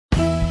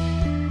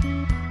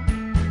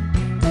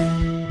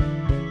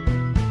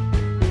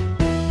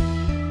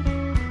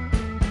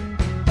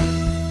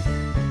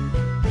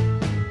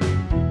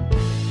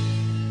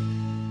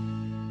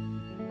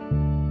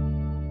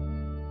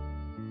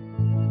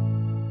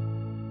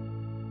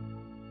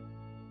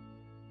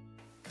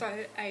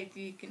So as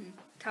you can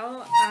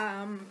tell,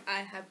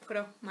 I have put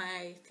off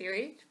my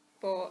series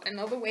for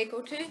another week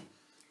or two,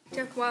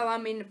 just while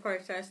I'm in the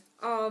process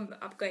of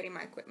upgrading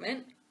my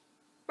equipment.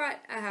 But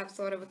I have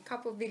sort of a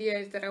couple of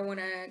videos that I want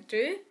to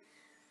do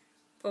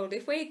for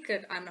this week,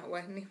 because I'm not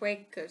working this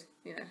week, because,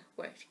 you know,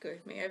 work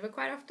screws me over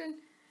quite often.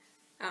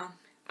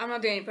 I'm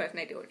not the only person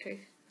they do it to,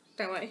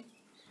 don't worry.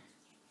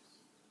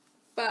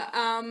 But,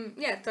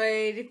 yeah, so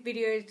this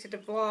video is just a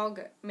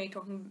vlog, me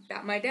talking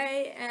about my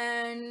day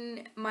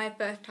and my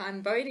first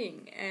time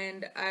voting.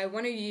 And I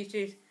want to use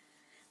this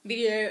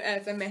video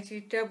as a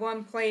message to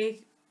everyone,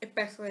 please,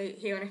 especially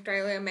here in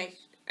Australia,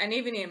 and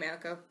even in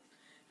America.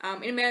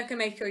 In America,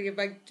 make sure you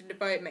register to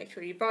vote, make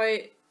sure you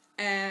vote.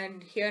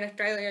 And here in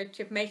Australia,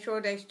 just make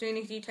sure that as soon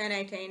as you turn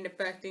 18,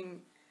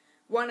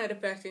 one of the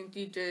first things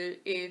you do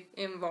is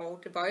enroll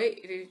to vote.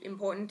 It is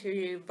important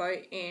to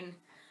vote in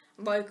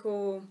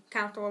local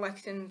council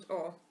elections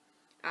or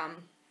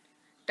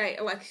state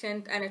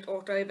elections, and it's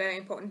also very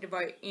important to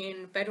vote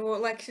in federal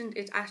elections.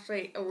 It's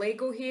actually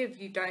illegal here if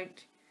you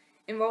don't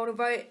enroll to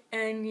vote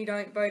and you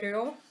don't vote at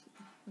all.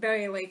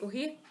 Very illegal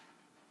here.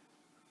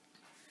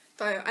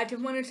 So I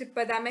just wanted to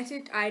spread that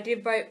message. I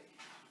did vote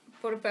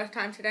for the first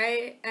time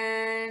today,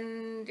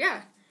 and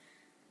yeah.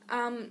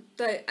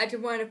 So I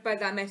just wanted to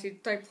spread that message.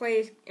 So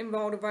please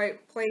enroll to vote.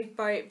 Please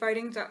vote.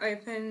 Votings are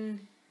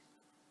open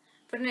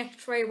for the next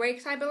 3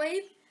 weeks, I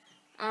believe.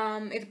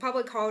 It's a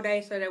public holiday,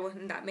 so there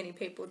wasn't that many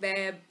people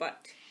there,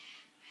 but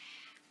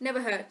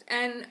never hurts.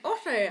 And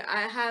also,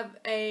 I have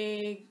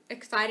a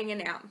exciting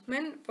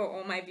announcement for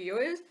all my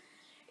viewers.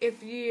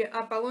 If you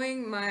are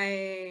following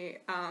my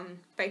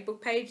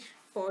Facebook page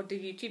for the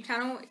YouTube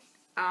channel,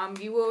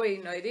 you will already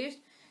know this.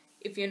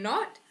 If you're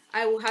not,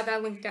 I will have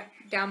that link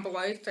down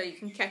below so you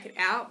can check it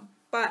out.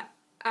 But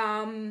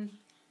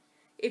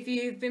if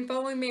you've been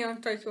following me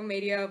on social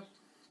media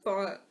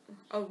for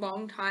a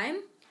long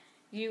time,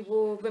 you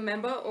will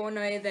remember or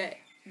know that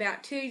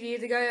about 2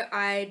 years ago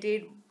I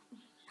did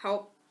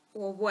help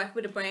or work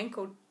with a brand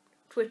called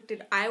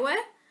Twisted Eyewear,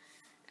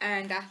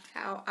 and that's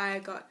how I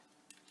got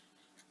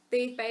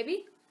these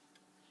baby.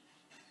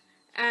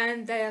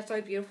 And they are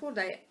so beautiful.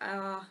 They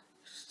are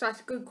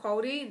such good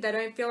quality. They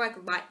don't feel like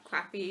light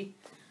crappy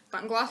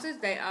sunglasses.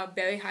 They are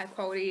very high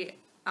quality,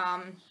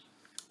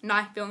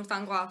 nice film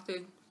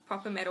sunglasses,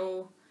 proper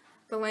metal.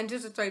 The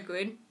lenses are so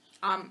good.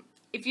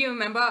 If you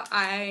remember,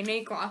 I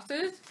need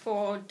glasses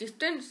for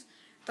distance,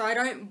 so I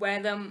don't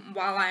wear them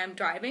while I am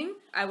driving.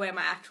 I wear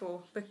my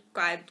actual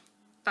prescribed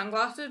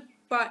sunglasses,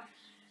 but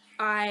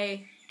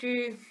I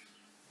do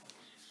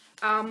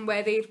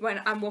wear these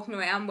when I'm walking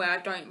around where I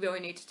don't really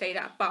need to see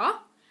that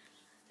far.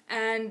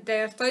 And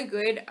they're so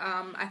good.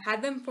 I've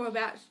had them for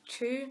about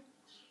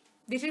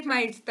this is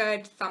my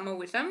 3rd summer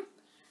with them.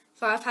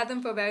 So I've had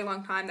them for a very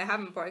long time. They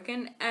haven't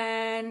broken,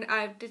 and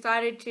I've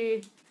decided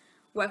to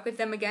work with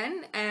them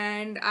again,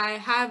 and I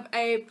have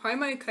a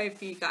promo code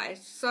for you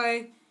guys.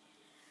 So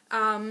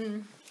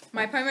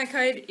my promo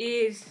code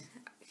is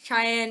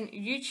Cheyenne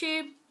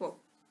YouTube, well,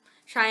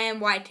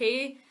 Cheyenne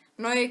YT,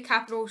 no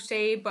capital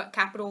C but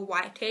capital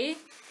YT.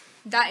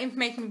 That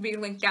information will be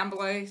linked down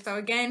below. So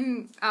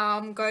again,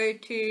 go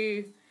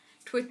to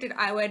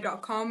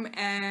twistedeyewear.com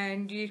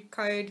and use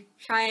code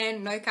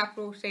Cheyenne, no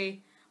capital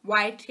C,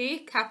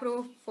 YT,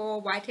 capital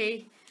for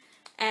YT,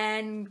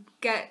 and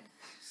get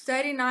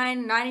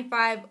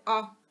 $39.95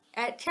 off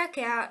at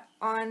checkout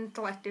on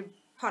selected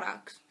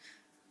products.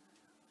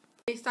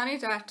 These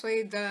sunnies are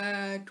actually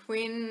the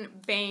twin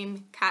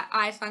beam cat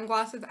eye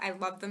sunglasses. I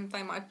love them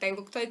so much. They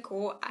look so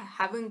cool. I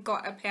haven't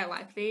got a pair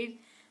like these,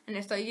 and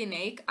they're so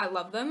unique. I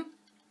love them.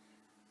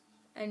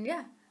 And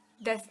yeah,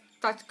 they're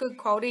such good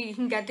quality. You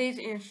can get these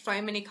in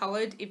so many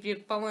colors. If you're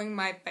following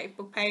my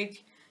Facebook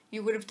page,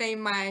 you would have seen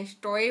my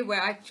story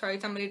where I show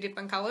so many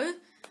different colors.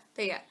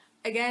 So yeah.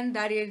 Again,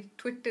 that is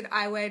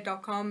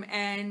twistedeyewear.com,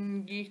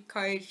 and use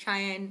code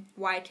Cheyenne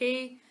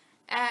YT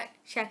at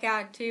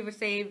checkout to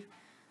receive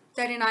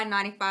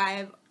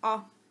 $39.95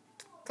 off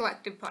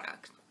selected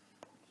products.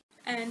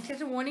 And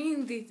just a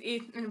warning, this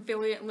is an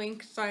affiliate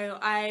link, so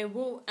I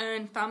will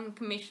earn some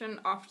commission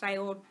off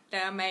sales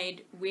that are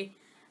made with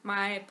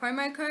my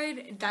promo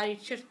code. That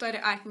is just so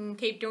that I can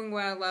keep doing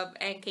what I love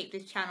and keep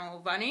this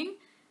channel running.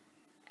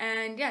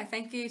 And yeah,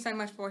 thank you so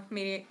much for watching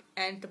me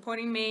and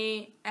supporting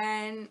me.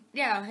 And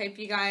yeah, I hope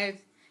you guys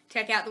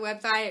check out the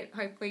website.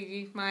 Hopefully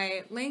use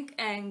my link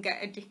and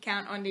get a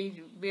discount on these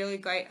really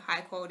great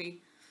high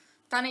quality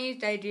sunnies.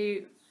 They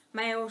do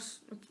males,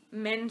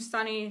 men's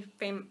sunnies,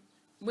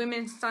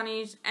 women's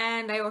sunnies,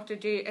 and they also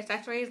do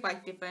accessories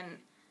like different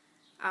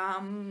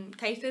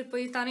cases for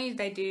your sunnies.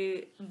 They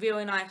do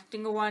really nice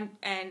single ones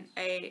and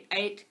a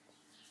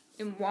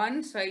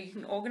 8-in-1, so you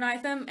can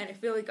organize them, and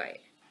it's really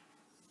great.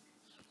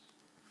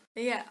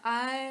 Yeah,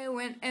 I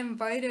went and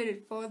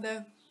voted for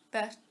the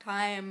first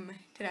time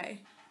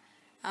today.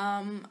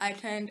 I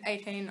turned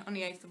 18 on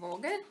the 8th of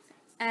August,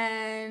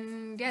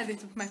 and yeah,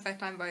 this was my first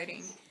time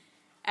voting.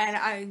 And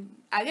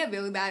I get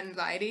really bad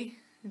anxiety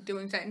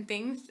doing certain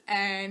things,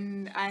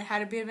 and I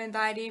had a bit of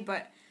anxiety,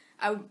 but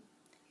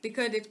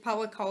because it's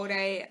public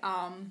holiday,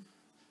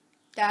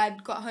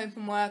 Dad got home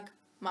from work,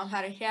 Mum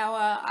had a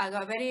shower, I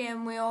got ready,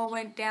 and we all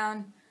went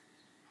down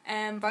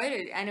and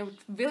voted. And it was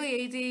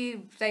really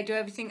easy. They do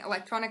everything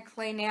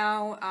electronically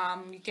now.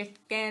 You just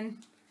scan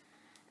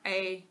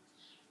a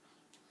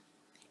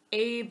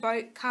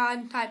e-vote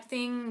card type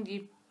thing.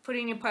 You put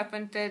in your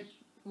preferences,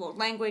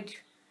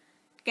 language,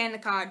 scan the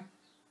card,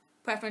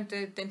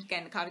 preferences, then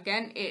scan the card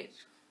again. It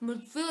was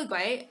really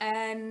great,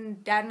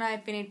 and Dad and I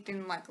finished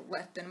in like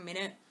less than a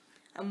minute,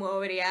 and we're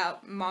already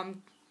out.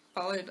 Mum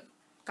followed a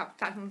couple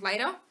seconds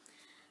later.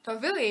 So it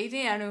was really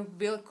easy and it was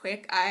really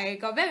quick. I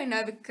got very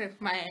nervous because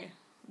it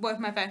was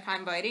my first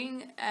time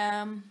voting.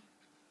 So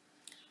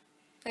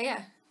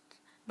yeah.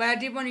 But I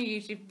did want to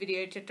use this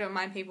video just to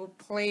remind people,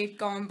 please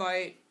go and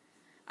vote.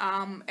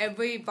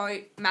 Every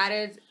vote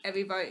matters,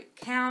 every vote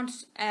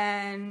counts,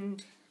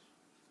 and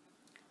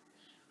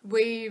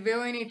we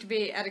really need to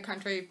be, as a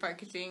country,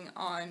 focusing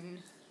on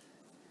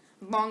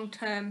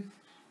long-term,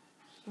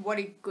 what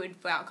is good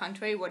for our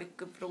country, what is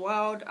good for the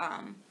world.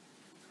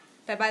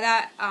 So by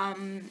that,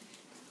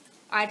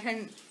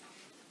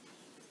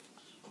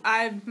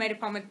 I've made a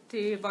promise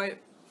to vote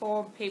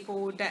for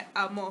people that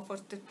are more for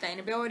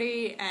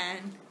sustainability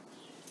and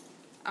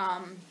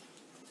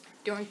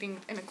doing things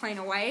in a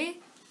cleaner way,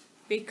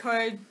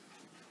 because,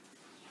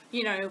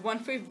 you know,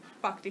 once we've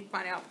fucked this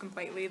planet up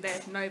completely,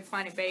 there's no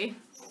planet B.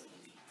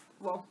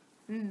 Well,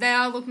 they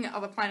are looking at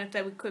other planets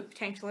that we could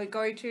potentially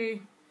go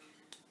to,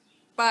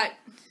 but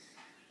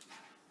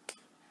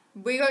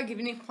we got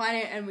given this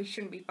planet and we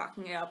shouldn't be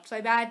fucking it up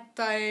so bad.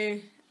 So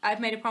I've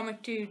made a promise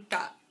to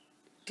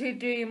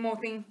do more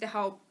things to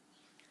help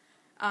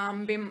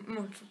be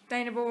more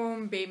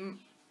sustainable, be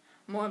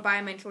more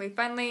environmentally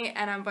friendly,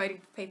 and I'm voting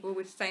for people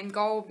with the same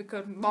goal,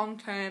 because long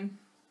term,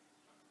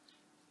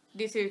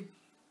 this is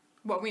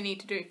what we need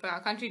to do for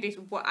our country. This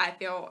is what I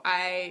feel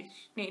I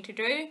need to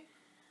do.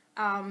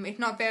 It's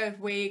not fair if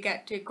we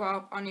get to grow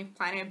up on this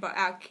planet, but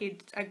our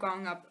kids are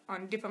growing up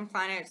on different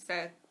planets that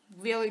are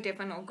really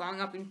different, or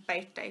growing up in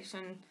space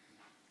station.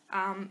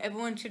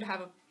 Everyone should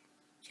have a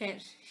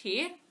chance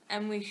here,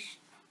 and we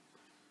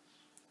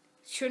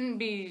shouldn't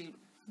be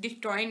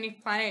destroying this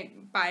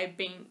planet by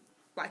being,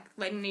 like,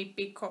 letting these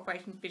big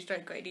corporations be so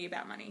greedy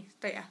about money.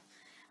 So yeah,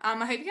 I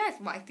hope you guys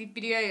like this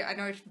video. I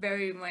know it's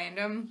very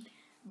random,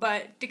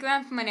 but stick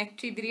around for my next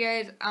two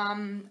videos.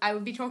 I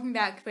will be talking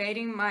about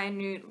creating my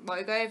new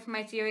logo for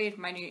my series,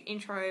 my new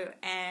intro,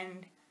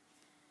 and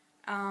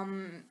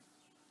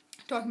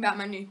talking about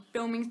my new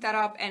filming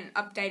setup and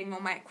updating all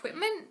my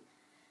equipment.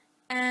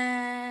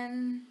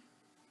 And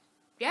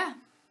yeah,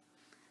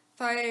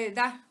 so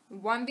that's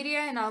one video,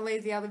 and I'll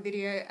leave the other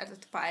video as a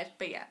surprise.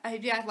 But yeah, I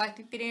hope you guys liked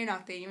this video, and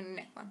I'll see you in the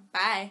next one.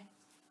 Bye!